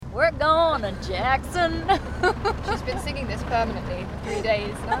on a Jackson. She's been singing this permanently for 3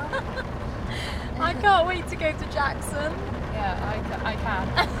 days now. I can't wait to go to Jackson. Yeah, I can.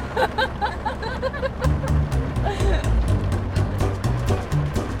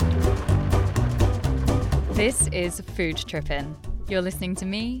 This is Food Trippin'. You're listening to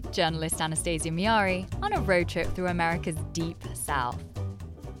me, journalist Anastasia Miari, on a road trip through America's deep south.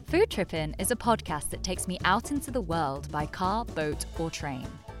 Food Trippin' is a podcast that takes me out into the world by car, boat, or train.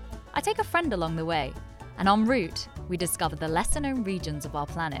 I take a friend along the way, and en route, we discover the lesser-known regions of our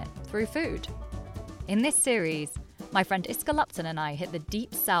planet through food. In this series, my friend Iska Lupton and I hit the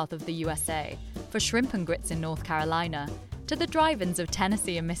deep south of the USA, for shrimp and grits in North Carolina, to the drive-ins of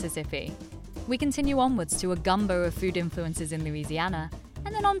Tennessee and Mississippi. We continue onwards to a gumbo of food influences in Louisiana,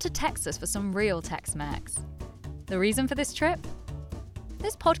 and then on to Texas for some real Tex-Mex. The reason for this trip?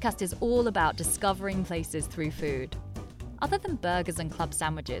 This podcast is all about discovering places through food. Other than burgers and club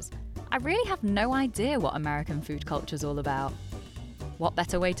sandwiches, I really have no idea what American food culture is all about. What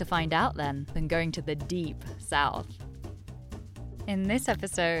better way to find out then than going to the deep south? In this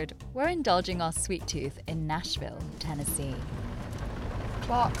episode, we're indulging our sweet tooth in Nashville, Tennessee.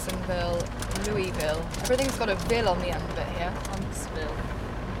 Clarksonville, Louisville. Everything's got a ville on the end of it here. Huntsville.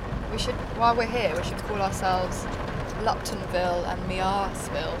 We should, while we're here, we should call ourselves Luptonville and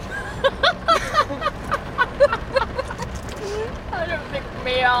Miarsville. I don't think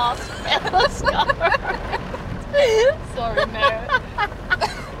Miarsville's Sorry, no.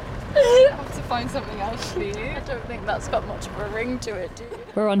 I'll have to find something else for you. I don't think that's got much of a ring to it, do you?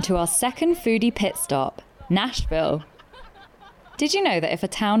 We're on to our second foodie pit stop, Nashville. Did you know that if a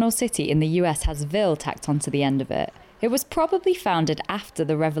town or city in the US has ville tacked onto the end of it, it was probably founded after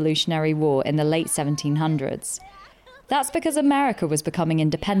the Revolutionary War in the late 1700s? That's because America was becoming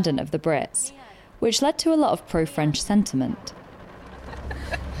independent of the Brits, which led to a lot of pro-French sentiment.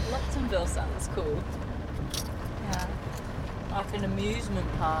 Luptonville sounds cool. Yeah. Like an amusement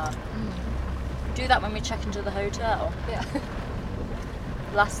park. We do that when we check into the hotel. Yeah.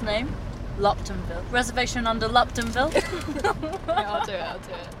 Last name? Luptonville. Reservation under Luptonville? Yeah, I'll do it.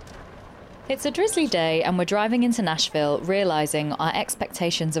 It's a drizzly day and we're driving into Nashville, realising our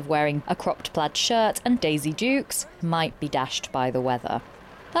expectations of wearing a cropped plaid shirt and Daisy Dukes might be dashed by the weather.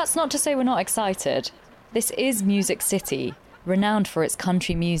 That's not to say we're not excited. This is Music City, renowned for its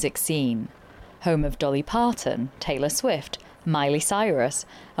country music scene. Home of Dolly Parton, Taylor Swift, Miley Cyrus,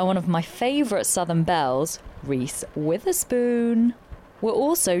 and one of my favourite Southern belles, Reese Witherspoon. We're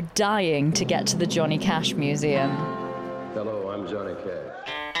also dying to get to the Johnny Cash Museum. Hello, I'm Johnny Cash.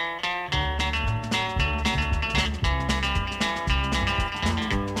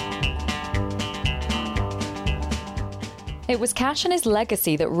 It was Cash and his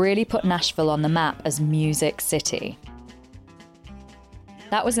legacy that really put Nashville on the map as Music City.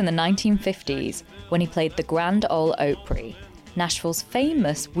 That was in the 1950s when he played the Grand Ole Opry, Nashville's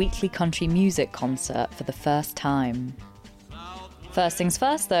famous weekly country music concert, for the first time. First things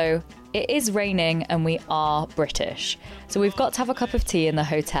first though, it is raining and we are British, so we've got to have a cup of tea in the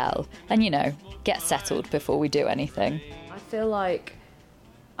hotel and, get settled before we do anything. I feel like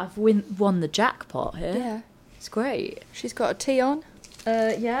I've won the jackpot here. Yeah. It's great. She's got a tea on.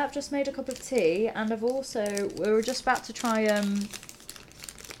 Yeah, I've just made a cup of tea and we were just about to try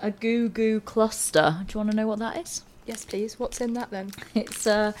a Goo Goo cluster. Do you want to know what that is? Yes, please. What's in that then? It's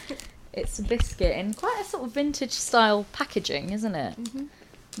a biscuit in quite a sort of vintage style packaging, isn't it? Mm-hmm.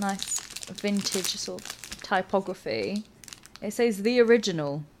 Nice vintage sort of typography. It says the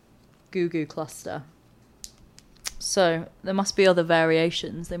original Goo Goo cluster. So there must be other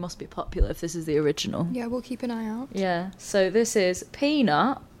variations. They must be popular if this is the original. Yeah, we'll keep an eye out. Yeah. So this is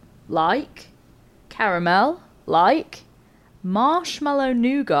peanut, like, caramel, like, marshmallow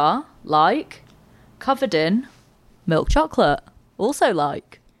nougat, like, covered in milk chocolate, also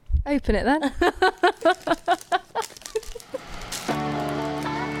like. Open it then.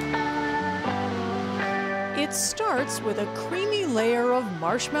 It starts with a creamy layer of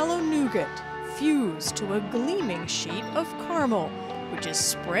marshmallow nougat, fused to a gleaming sheet of caramel, which is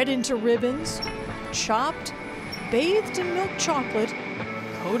spread into ribbons, chopped, bathed in milk chocolate,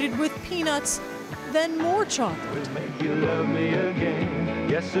 coated with peanuts, then more chocolate. Make you love me again.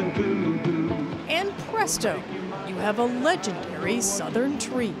 Yes, and boo-boo. And presto, you have a legendary Southern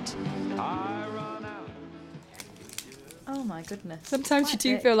treat. Oh my goodness. Sometimes you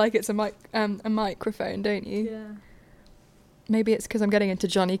do feel like it's a microphone, don't you? Yeah. Maybe it's because I'm getting into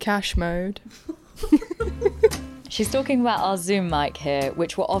Johnny Cash mode. She's talking about our Zoom mic here,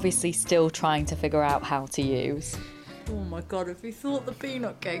 which we're obviously still trying to figure out how to use. Oh my god, if you thought the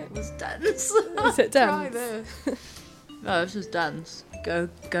peanut cake was dense. Is it dense? Try this. No, this is dense.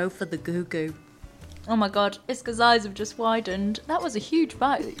 Go for the goo-goo. Oh my god, Iska's eyes have just widened. That was a huge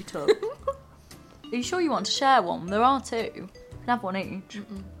bite that you took. Are you sure you want to share one? There are two. You can have one each.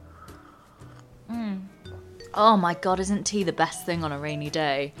 Oh my god, isn't tea the best thing on a rainy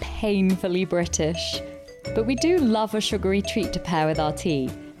day? Painfully British. But we do love a sugary treat to pair with our tea,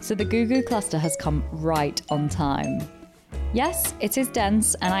 so the Goo Goo Cluster has come right on time. Yes, it is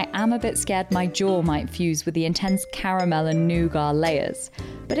dense, and I am a bit scared my jaw might fuse with the intense caramel and nougat layers,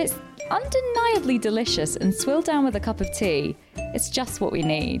 but it's undeniably delicious, and swilled down with a cup of tea, it's just what we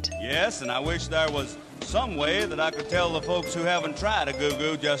need. Yes, and I wish there was some way that I could tell the folks who haven't tried a Goo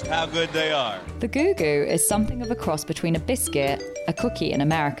Goo just how good they are. The Goo Goo is something of a cross between a biscuit, a cookie in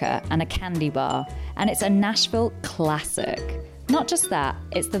America, and a candy bar, and it's a Nashville classic. Not just that,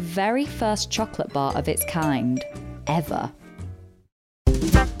 it's the very first chocolate bar of its kind, ever.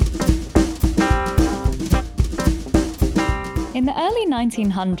 In the early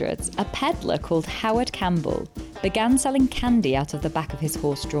 1900s, a peddler called Howard Campbell began selling candy out of the back of his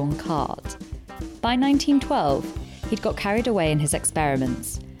horse-drawn cart. By 1912, he'd got carried away in his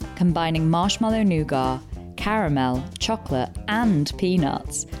experiments, combining marshmallow nougat, caramel, chocolate, and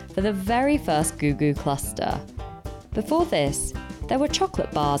peanuts for the very first Goo Goo Cluster. Before this, there were chocolate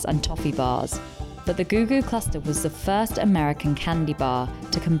bars and toffee bars, but the Goo Goo Cluster was the first American candy bar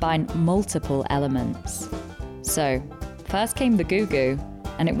to combine multiple elements. So, first came the Goo Goo,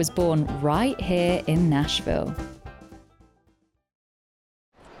 and it was born right here in Nashville.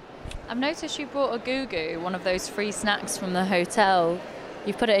 I've noticed you brought a Goo Goo, one of those free snacks from the hotel.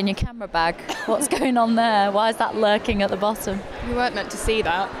 You've put it in your camera bag. What's going on there? Why is that lurking at the bottom? You weren't meant to see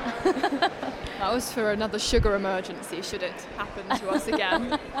that. That was for another sugar emergency, should it happen to us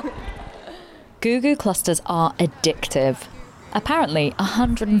again. Goo Goo Clusters are addictive. Apparently,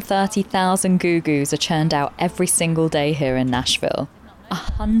 130,000 Goo Goos are churned out every single day here in Nashville.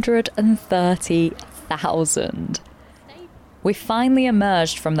 130,000. We finally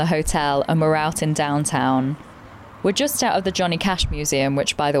emerged from the hotel and we're out in downtown. We're just out of the Johnny Cash Museum,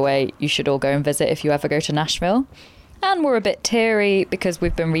 which, by the way, you should all go and visit if you ever go to Nashville. And we're a bit teary because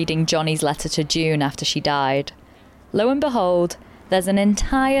we've been reading Johnny's letter to June after she died. Lo and behold, there's an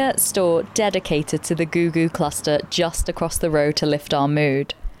entire store dedicated to the Goo Goo Cluster just across the road to lift our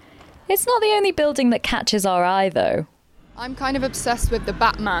mood. It's not the only building that catches our eye, though. I'm kind of obsessed with the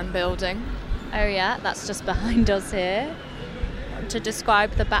Batman building. Oh yeah, that's just behind us here. To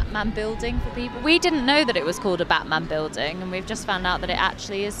describe the Batman building for people. We didn't know that it was called a Batman building, and we've just found out that it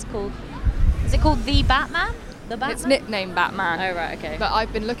actually is called... Is it called the Batman? The Batman? It's nicknamed Batman. Oh, right, okay. But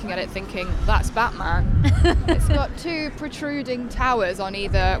I've been looking at it thinking, that's Batman. It's got two protruding towers on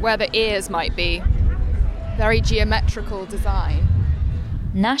either where the ears might be. Very geometrical design.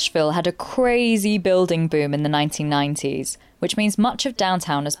 Nashville had a crazy building boom in the 1990s, which means much of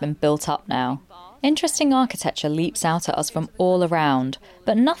downtown has been built up now. Interesting architecture leaps out at us from all around,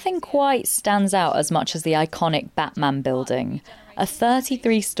 but nothing quite stands out as much as the iconic Batman building, a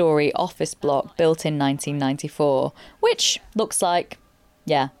 33-storey office block built in 1994, which looks like,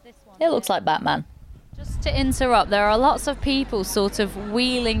 it looks like Batman. Just to interrupt, there are lots of people sort of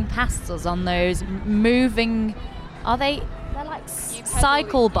wheeling past us on those moving, they're like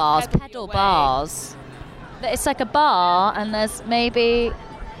cycle bars, pedal bars. It's like a bar and there's maybe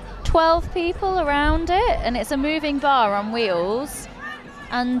 12 people around it, and it's a moving bar on wheels,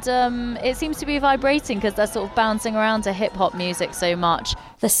 and it seems to be vibrating because they're sort of bouncing around to hip-hop music so much.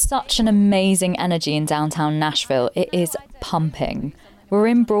 There's such an amazing energy in downtown Nashville. It is pumping. We're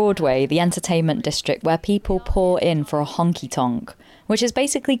in Broadway, the entertainment district, where people pour in for a honky-tonk, which is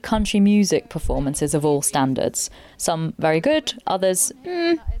basically country music performances of all standards. Some very good, others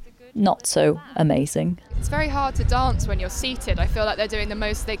not so amazing. It's very hard to dance when you're seated. I feel like they're doing the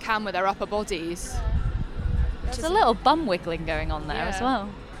most they can with their upper bodies. There's a little bum wiggling going on there as well.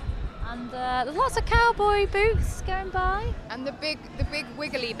 And there's lots of cowboy booths going by. And the big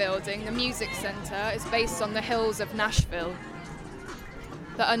wiggly building, the music centre, is based on the hills of Nashville.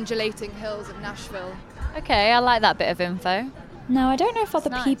 The undulating hills of Nashville. Okay, I like that bit of info. Now, I don't know if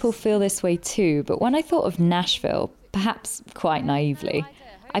other people feel this way too, but when I thought of Nashville, perhaps quite naively,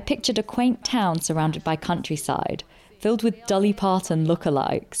 I pictured a quaint town surrounded by countryside, filled with Dolly Parton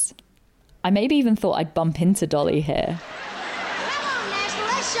lookalikes. I maybe even thought I'd bump into Dolly here. Come on, Nashville,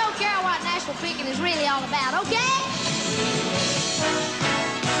 let's show Carol what Nashville picking is really all about, okay?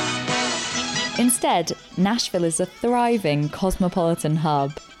 Instead, Nashville is a thriving cosmopolitan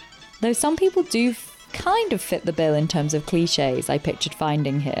hub. Though some people do kind of fit the bill in terms of cliches I pictured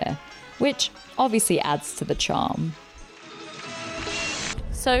finding here, which obviously adds to the charm.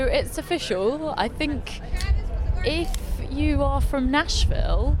 So it's official. I think if that you are from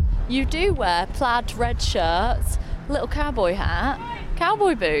Nashville, you do wear plaid red shirts, little cowboy hat,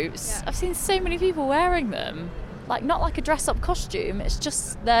 cowboy boots. Yeah. I've seen so many people wearing them. Like, not like a dress-up costume, it's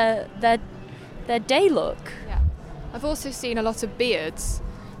just their day look. Yeah. I've also seen a lot of beards,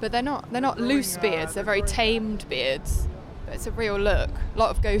 but they're not loose beards, they're very tamed beards. But it's a real look. A lot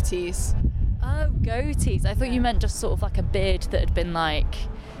of goatees. Oh, goatees. I thought you meant just sort of like a beard that had been like...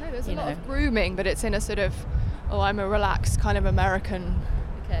 No, there's a lot of grooming, but it's in a sort of, I'm a relaxed kind of American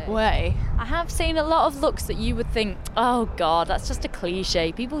way. I have seen a lot of looks that you would think, oh God, that's just a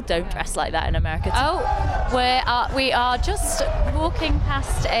cliche. People don't dress like that in America. Oh, we are just walking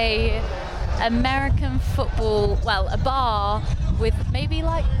past a American football, a bar with maybe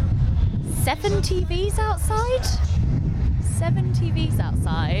like 7 TVs outside. 7 TVs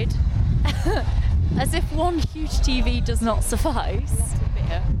outside. As if one huge TV does not suffice.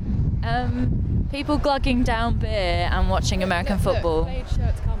 People glugging down beer and watching American football. Plaid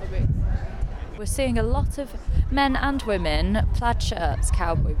shirts, cowboy boots. We're seeing a lot of men and women, plaid shirts,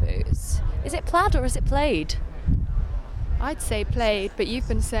 cowboy boots. Is it plaid or is it plaid? I'd say plaid, but you've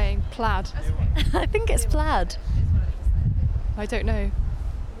been saying plaid. I think it's plaid. I don't know.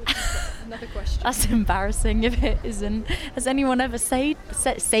 Another question. That's embarrassing if it isn't. Has anyone ever said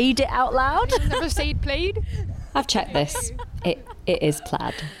it out loud? Never said plaid? I've checked this. It is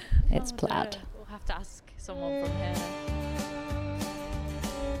plaid. It's plaid. We'll have to ask someone from here.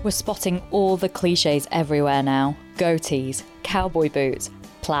 We're spotting all the cliches everywhere now. Goatees, cowboy boots,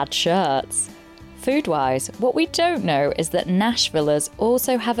 plaid shirts. Food-wise, what we don't know is that Nashvillers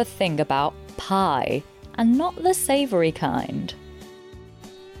also have a thing about pie, and not the savoury kind.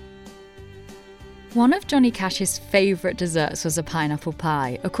 One of Johnny Cash's favourite desserts was a pineapple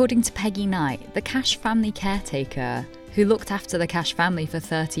pie, according to Peggy Knight, the Cash family caretaker, who looked after the Cash family for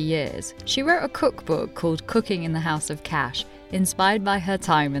 30 years. She wrote a cookbook called Cooking in the House of Cash, inspired by her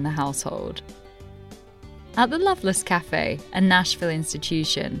time in the household. At the Loveless Cafe, a Nashville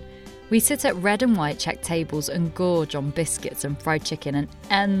institution, we sit at red and white check tables and gorge on biscuits and fried chicken and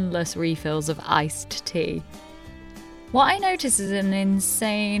endless refills of iced tea. What I notice is an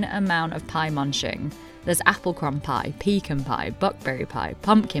insane amount of pie munching. There's apple crumb pie, pecan pie, buckberry pie,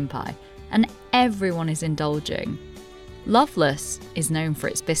 pumpkin pie, and everyone is indulging. Loveless is known for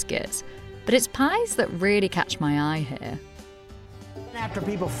its biscuits, but it's pies that really catch my eye here. After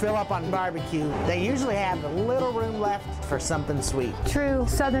people fill up on barbecue, they usually have a little room left for something sweet. True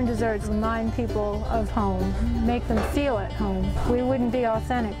Southern desserts remind people of home, make them feel at home. We wouldn't be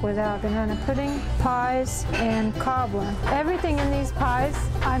authentic without banana pudding, pies, and cobbler. Everything in these pies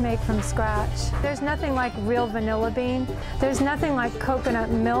I make from scratch. There's nothing like real vanilla bean. There's nothing like coconut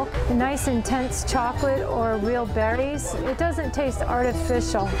milk, nice intense chocolate, or real berries. It doesn't taste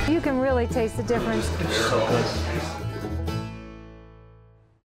artificial. You can really taste the difference.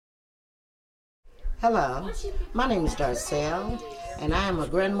 Hello, my name is Darcelle, and I am a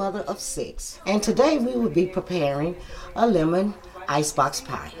grandmother of 6. And today we will be preparing a lemon icebox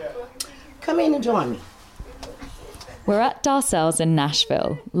pie. Come in and join me. We're at Darcelle's in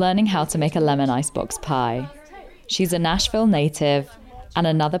Nashville, learning how to make a lemon icebox pie. She's a Nashville native and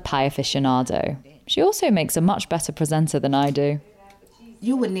another pie aficionado. She also makes a much better presenter than I do.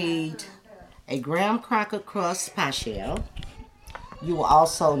 You will need a graham cracker crust pie shell. You will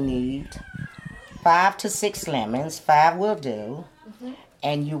also need 5 to 6 lemons, 5 will do.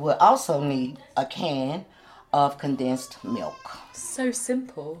 And you will also need a can of condensed milk. So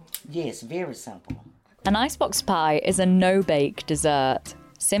simple. Yes, very simple. An icebox pie is a no-bake dessert.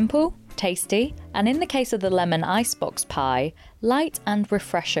 Simple, tasty, and in the case of the lemon icebox pie, light and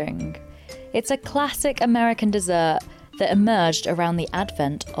refreshing. It's a classic American dessert that emerged around the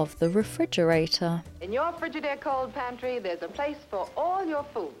advent of the refrigerator. In your Frigidaire cold pantry, there's a place for all your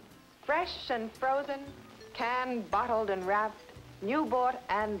food. Fresh and frozen, canned, bottled and wrapped, new bought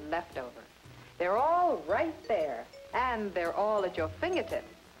and leftover. They're all right there, and they're all at your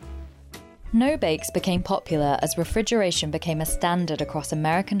fingertips. No-bakes became popular as refrigeration became a standard across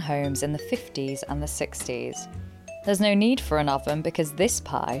American homes in the 50s and the 60s. There's no need for an oven because this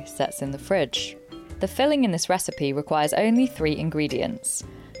pie sets in the fridge. The filling in this recipe requires only 3 ingredients: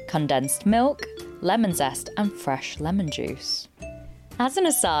 condensed milk, lemon zest, and fresh lemon juice. As an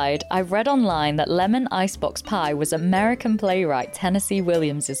aside, I've read online that lemon icebox pie was American playwright Tennessee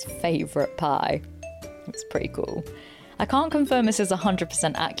Williams' favourite pie. It's pretty cool. I can't confirm this is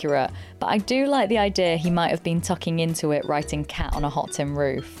 100% accurate, but I do like the idea he might have been tucking into it writing Cat on a Hot Tin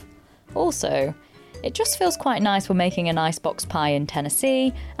Roof. Also, it just feels quite nice we're making an icebox pie in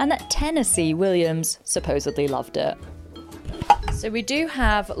Tennessee, and that Tennessee Williams supposedly loved it. So we do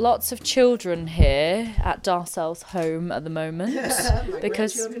have lots of children here at Darcel's home at the moment.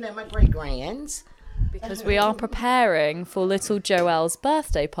 because Grandchildren and my great-grands. Because we are preparing for little Joelle's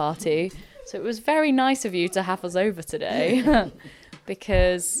birthday party. So it was very nice of you to have us over today.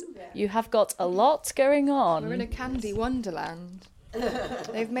 Because you have got a lot going on. We're in a candy wonderland.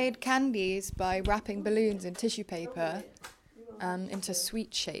 They've made candies by wrapping balloons in tissue paper into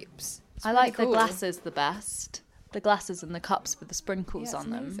sweet shapes. It's I really like cool. the glasses the best. The glasses and the cups with the sprinkles Yeah, on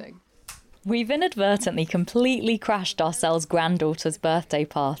them. amazing. We've inadvertently completely crashed Darcel's granddaughter's birthday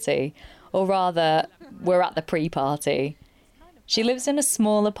party. Or rather, we're at the pre-party. She lives in a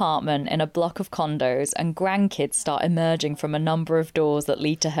small apartment in a block of condos, and grandkids start emerging from a number of doors that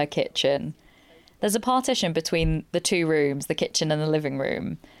lead to her kitchen. There's a partition between the two rooms, the kitchen and the living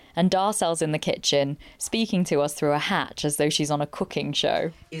room, and Darcel's in the kitchen, speaking to us through a hatch as though she's on a cooking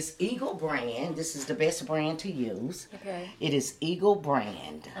show. It's Eagle brand. This is the best brand to use. Okay. It is Eagle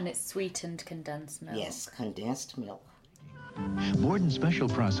brand. And it's sweetened condensed milk. Yes, condensed milk. Borden's special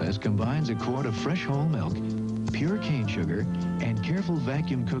process combines a quart of fresh whole milk, pure cane sugar, and careful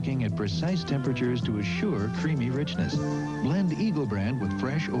vacuum cooking at precise temperatures to assure creamy richness. Blend Eagle brand with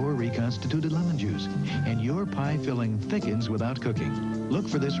fresh or reconstituted lemon juice, and your pie filling thickens without cooking. Look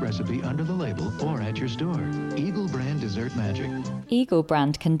for this recipe under the label or at your store. Eagle brand dessert magic. Eagle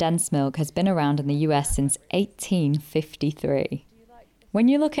brand condensed milk has been around in the US since 1853. When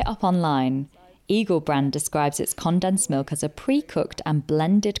you look it up online, Eagle brand describes its condensed milk as a pre-cooked and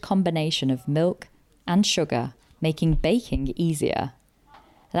blended combination of milk and sugar, making baking easier.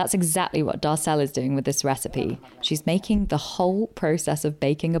 That's exactly what Darcel is doing with this recipe. She's making the whole process of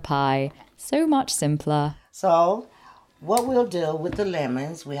baking a pie so much simpler. So, what we'll do with the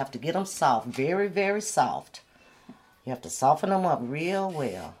lemons, we have to get them soft, very, very soft. You have to soften them up real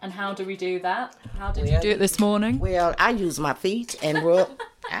well. And how do we do that? How did you do it this morning? Well, I use my feet and rub.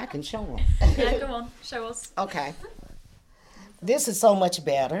 I can show them. Yeah, go on, show us. Okay. This is so much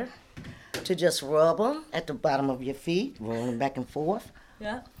better to just rub them at the bottom of your feet, roll them back and forth.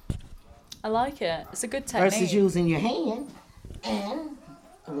 Yeah. I like it. It's a good technique. Versus using your hand, and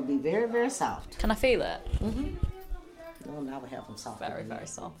it will be very, very soft. Can I feel it? Mm-hmm. Well, now we have them soft. Very, very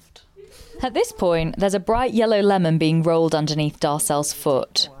soft. At this point, there's a bright yellow lemon being rolled underneath Darcel's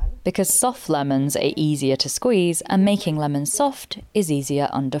foot. Because soft lemons are easier to squeeze, and making lemons soft is easier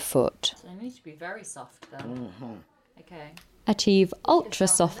underfoot. So they need to be very soft, though. Mm-hmm. Okay. Achieve ultra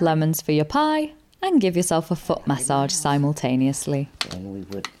soft lemons for your pie, and give yourself a foot massage simultaneously. And we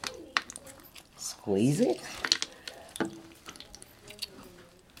would squeeze it.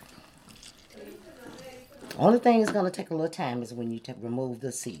 Only thing that's going to take a little time is when you remove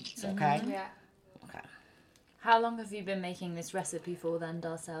the seeds, okay? Yeah. Okay. How long have you been making this recipe for then,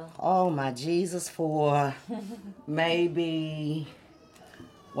 Darcel? Oh, my Jesus, for maybe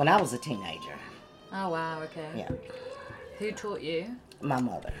when I was a teenager. Oh, wow, okay. Yeah. Who taught you? My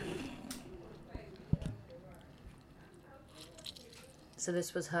mother. So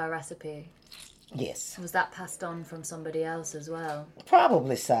this was her recipe? Yes. Was that passed on from somebody else as well?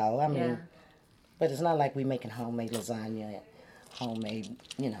 Probably so. I mean, Yeah. but it's not like we're making homemade lasagna, homemade,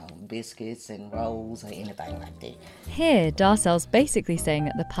 biscuits and rolls or anything like that. Here, Darcel's basically saying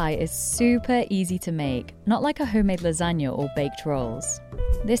that the pie is super easy to make, not like a homemade lasagna or baked rolls.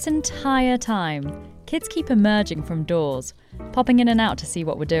 This entire time, kids keep emerging from doors, popping in and out to see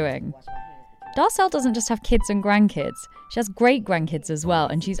what we're doing. Darcel doesn't just have kids and grandkids, she has great-grandkids as well,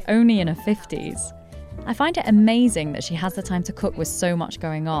 and she's only in her 50s. I find it amazing that she has the time to cook with so much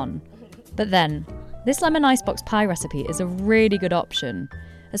going on. But then, this lemon icebox pie recipe is a really good option,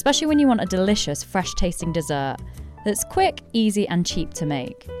 especially when you want a delicious, fresh-tasting dessert that's quick, easy, and cheap to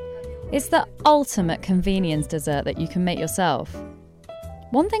make. It's the ultimate convenience dessert that you can make yourself.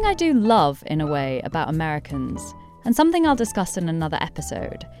 One thing I do love, in a way, about Americans, and something I'll discuss in another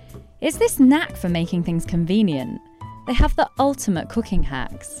episode, is this knack for making things convenient. They have the ultimate cooking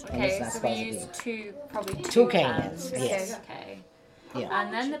hacks. Okay, so we use two cans. Yes. Okay. Yeah.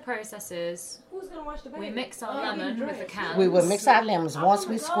 And then the process is we mix our lemon with the cans. We will mix our lemons. Once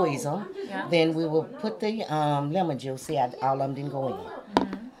we squeeze them, Yeah. then we will put the lemon juice. See, all of them didn't go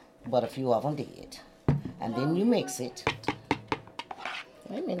in, but a few of them did. And then you mix it.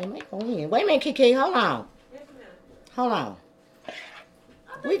 Wait a minute, it may go in. Wait a minute, Kiki, hold on. Hold on.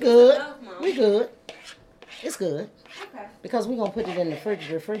 We good. We good. It's good. Okay. Because we're going to put it in the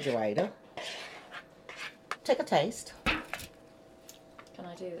refrigerator. Take a taste. Can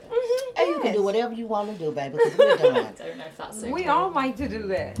I do this? And you can do whatever you want to do, baby, because we're done. I don't know if that's okay. We all like to do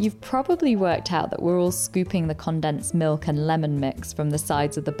that. You've probably worked out that we're all scooping the condensed milk and lemon mix from the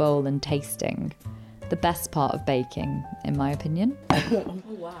sides of the bowl and tasting. the best part of baking, in my opinion.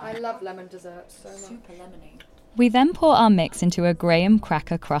 I love lemon desserts so much. Super lemony. We then pour our mix into a graham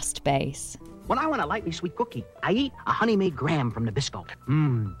cracker crust base. When I want a lightly sweet cookie, I eat a honey-made graham from Nabisco.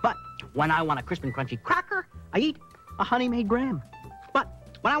 But when I want a crisp and crunchy cracker, I eat a honey-made graham. But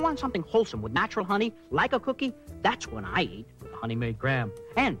when I want something wholesome with natural honey, like a cookie, that's when I eat a honey-made graham.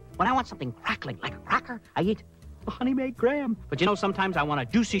 And when I want something crackling like a cracker, I eat a honey-made graham. But you know, sometimes I want a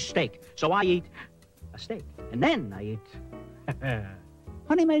juicy steak, so I eat a steak. And then I eat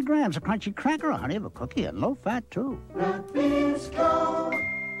honey-made grahams, a crunchy cracker, a honey of a cookie, and low-fat, too.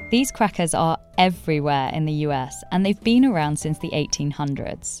 These crackers are everywhere in the US, and they've been around since the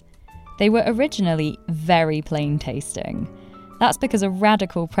 1800s. They were originally very plain tasting. That's because a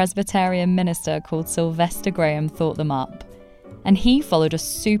radical Presbyterian minister called Sylvester Graham thought them up. And he followed a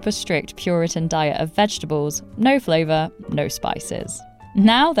super strict Puritan diet of vegetables, no flavour, no spices.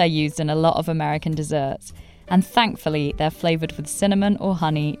 Now they're used in a lot of American desserts, and thankfully they're flavoured with cinnamon or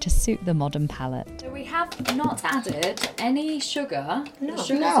honey to suit the modern palate. So we have not added any sugar. No. The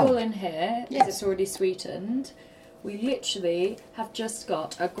sugar's all in here because it's already sweetened. We literally have just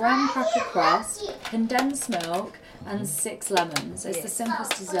got a graham cracker crust, condensed milk, and 6 lemons. It's the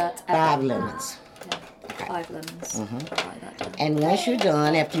simplest dessert ever. 5 lemons. Yeah, 5 lemons. I'll write that down. And once you're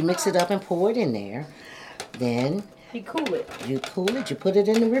done, after you mix it up and pour it in there, then you cool it. You put it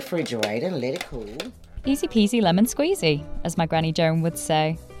in the refrigerator and let it cool. Easy peasy lemon squeezy, as my Granny Joan would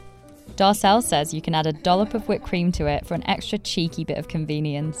say. Darcel says you can add a dollop of whipped cream to it for an extra cheeky bit of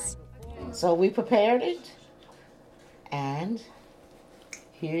convenience. So we prepared it, and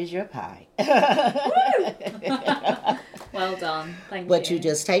here's your pie. Well done, thank you. But you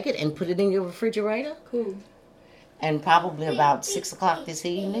just take it and put it in your refrigerator. Cool. And probably about 6 o'clock this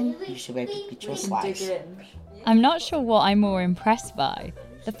evening, you should be able to get your slice. Dig in. I'm not sure what I'm more impressed by.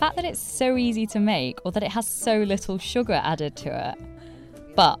 The fact that it's so easy to make or that it has so little sugar added to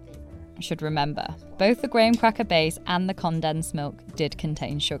it. But I should remember, both the graham cracker base and the condensed milk did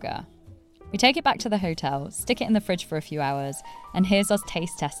contain sugar. We take it back to the hotel, stick it in the fridge for a few hours, and here's us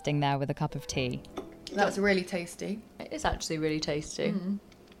taste testing there with a cup of tea. That's really tasty. It is actually really tasty.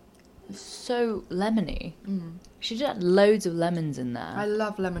 It's so lemony. She did add loads of lemons in there. I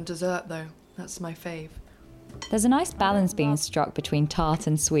love lemon dessert though. That's my fave. There's a nice balance being struck between tart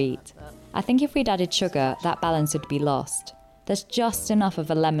and sweet. I think if we'd added sugar, that balance would be lost. There's just enough of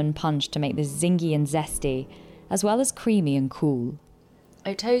a lemon punch to make this zingy and zesty, as well as creamy and cool.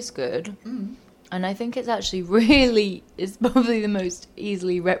 It tastes good. And I think it's actually it's probably the most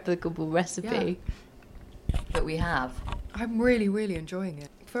easily replicable recipe that we have. I'm really, really enjoying it.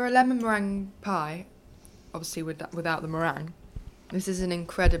 For a lemon meringue pie, obviously without the meringue, this is an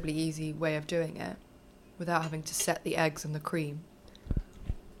incredibly easy way of doing it without having to set the eggs and the cream.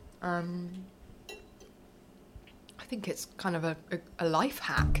 I think it's kind of a life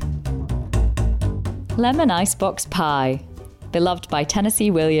hack. Lemon icebox pie, beloved by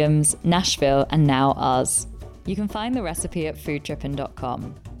Tennessee Williams, Nashville, and now us. You can find the recipe at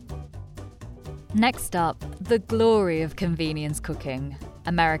foodtrippin.com. Next up, the glory of convenience cooking,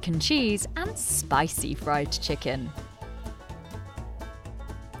 American cheese and spicy fried chicken.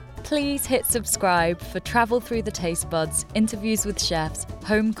 Please hit subscribe for travel through the taste buds, interviews with chefs,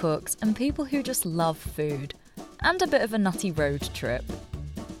 home cooks, and people who just love food, and a bit of a nutty road trip.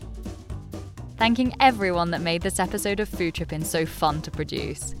 Thanking everyone that made this episode of Food Trippin' so fun to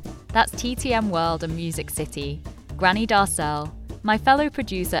produce. That's TTM World and Music City, Granny Darcel, my fellow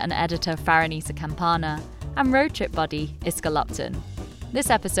producer and editor Faranisa Campana, and road trip buddy Iska Lupton. This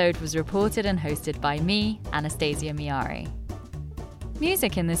episode was reported and hosted by me, Anastasia Miari.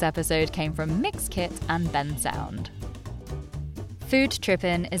 Music in this episode came from Mixkit and Ben Sound. Food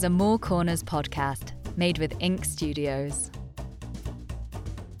Trippin' is a More Corners podcast made with Ink Studios.